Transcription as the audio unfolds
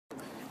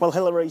Well,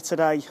 Hilary,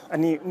 today a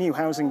new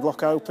housing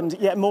block opened,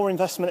 yet more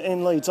investment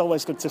in Leeds,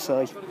 always good to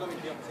see.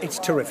 It's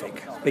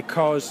terrific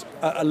because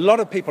a lot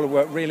of people have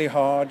worked really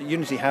hard,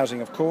 Unity Housing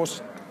of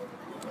course,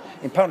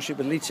 in partnership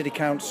with Leeds City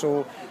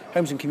Council,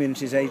 Homes and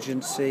Communities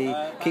Agency,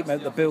 Keep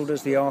Out the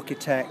builders, the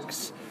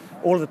architects,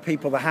 all of the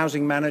people, the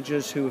housing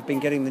managers who have been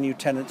getting the new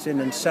tenants in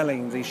and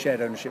selling these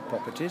shared ownership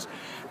properties.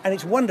 And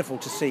it's wonderful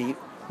to see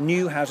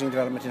new housing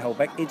development in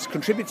Holbeck. It's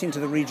contributing to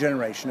the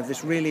regeneration of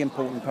this really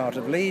important part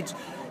of Leeds.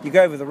 You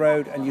go over the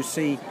road and you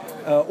see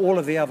all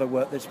of the other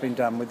work that's been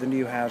done with the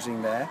new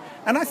housing there.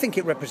 And I think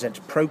it represents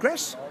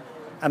progress,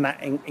 and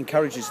that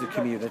encourages the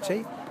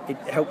community. It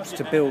helps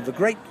to build the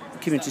great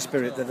community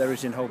spirit that there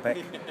is in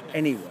Holbeck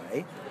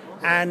anyway.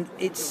 And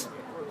it's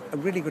a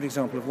really good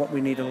example of what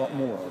we need a lot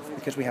more of,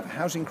 because we have a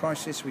housing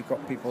crisis. We've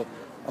got people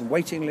on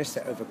waiting lists,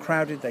 they're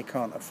overcrowded, they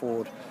can't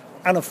afford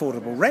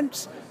unaffordable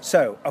rents,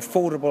 so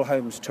affordable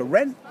homes to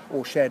rent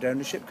or shared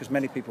ownership, because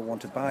many people want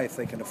to buy if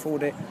they can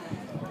afford it.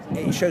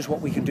 It shows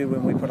what we can do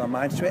when we put our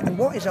minds to it. And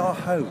what is our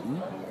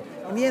home?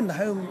 In the end,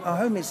 our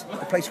home is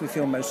the place we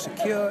feel most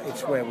secure.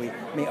 It's where we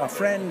meet our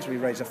friends, we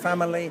raise a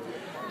family,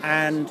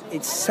 and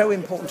it's so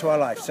important to our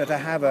life. So to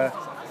have a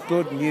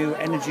good, new,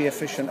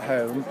 energy-efficient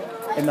home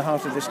in the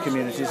heart of this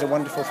community is a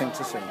wonderful thing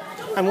to see.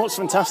 And what's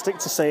fantastic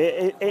to see,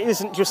 it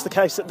isn't just the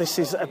case that this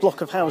is a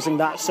block of housing,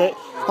 that's it.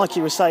 Like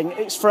you were saying,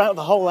 it's throughout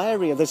the whole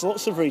area. There's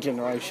lots of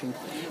regeneration.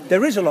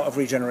 There is a lot of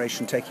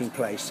regeneration taking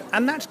place,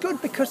 and that's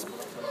good because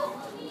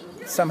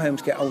some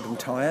homes get old and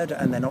tired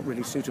and they're not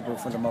really suitable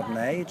for the modern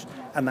age,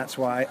 and that's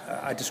why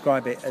I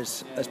describe it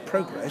as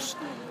progress.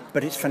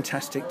 But it's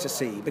fantastic to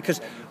see, because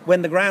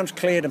when the ground's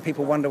cleared and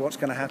people wonder what's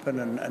going to happen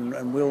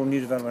and will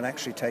new development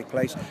actually take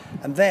place,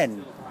 and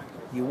then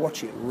you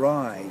watch it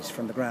rise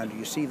from the ground,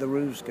 you see the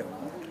roofs go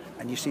on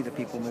and you see the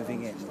people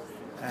moving in,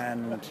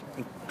 and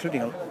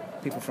including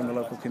people from the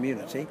local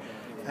community,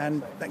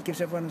 and that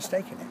gives everyone a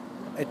stake in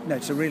it.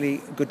 It's a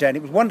really good day, and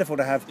it was wonderful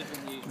to have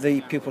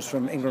the pupils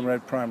from England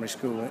Road Primary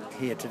School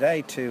here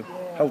today to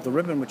hold the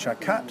ribbon, which I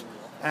cut,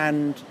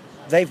 and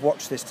they've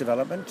watched this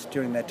development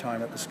during their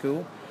time at the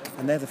school,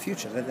 and they're the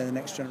future, they're the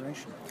next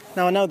generation.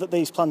 Now, I know that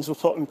these plans were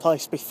put in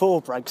place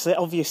before Brexit.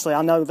 Obviously,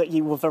 I know that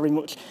you were very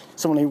much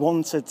someone who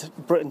wanted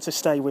Britain to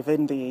stay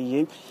within the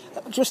EU.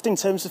 Just in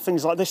terms of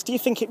things like this, do you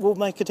think it will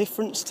make a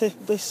difference to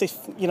this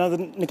if,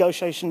 the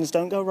negotiations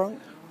don't go right?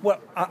 Well,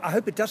 I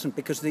hope it doesn't,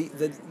 because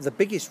the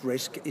biggest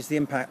risk is the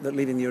impact that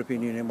leaving the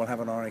European Union will have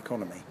on our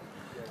economy,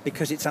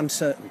 because it's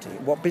uncertainty.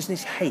 What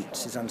business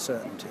hates is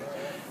uncertainty.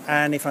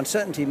 And if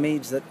uncertainty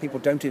means that people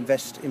don't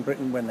invest in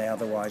Britain when they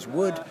otherwise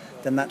would,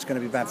 then that's going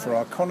to be bad for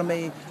our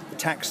economy, the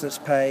tax that's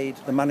paid,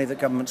 the money that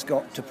government's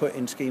got to put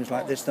in schemes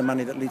like this, the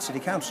money that Leeds City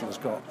Council has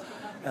got,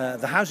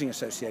 the Housing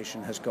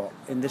Association has got,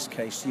 in this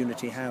case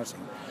Unity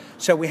Housing.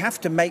 So we have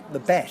to make the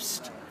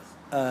best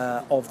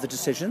of the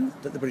decision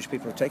that the British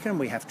people have taken, and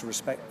we have to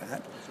respect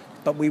that.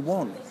 But we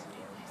want,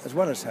 as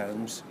well as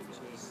homes,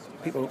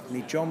 people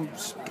need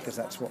jobs, because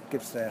that's what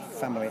gives their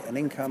family an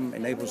income,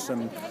 enables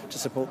them to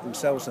support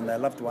themselves and their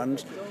loved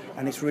ones,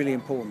 and it's really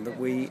important that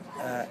we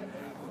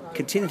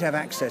continue to have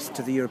access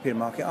to the European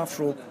market.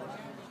 After all,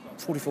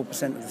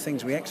 44% of the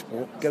things we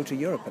export go to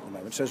Europe at the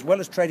moment. So as well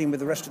as trading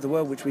with the rest of the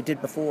world, which we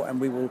did before and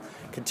we will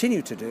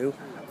continue to do,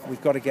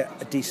 we've got to get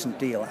a decent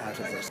deal out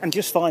of this. And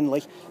just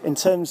finally, in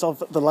terms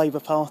of the Labour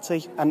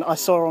Party, and I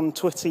saw on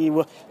Twitter you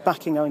were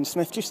backing Owen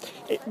Smith,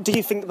 do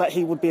you think that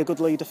he would be a good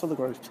leader for the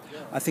group?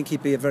 I think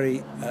he'd be a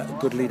very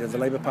good leader of the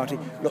Labour Party.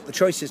 Look, the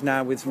choice is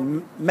now with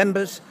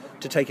members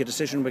to take a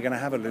decision. We're going to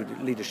have a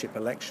leadership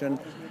election,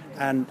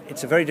 and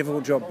it's a very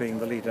difficult job being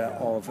the leader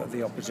of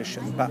the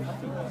opposition. But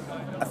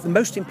the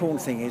most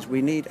important thing is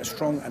we need a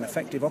strong and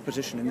effective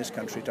opposition in this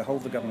country to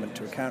hold the government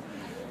to account,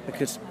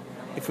 because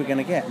if we're going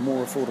to get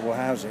more affordable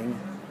housing,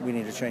 we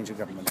need a change of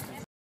government.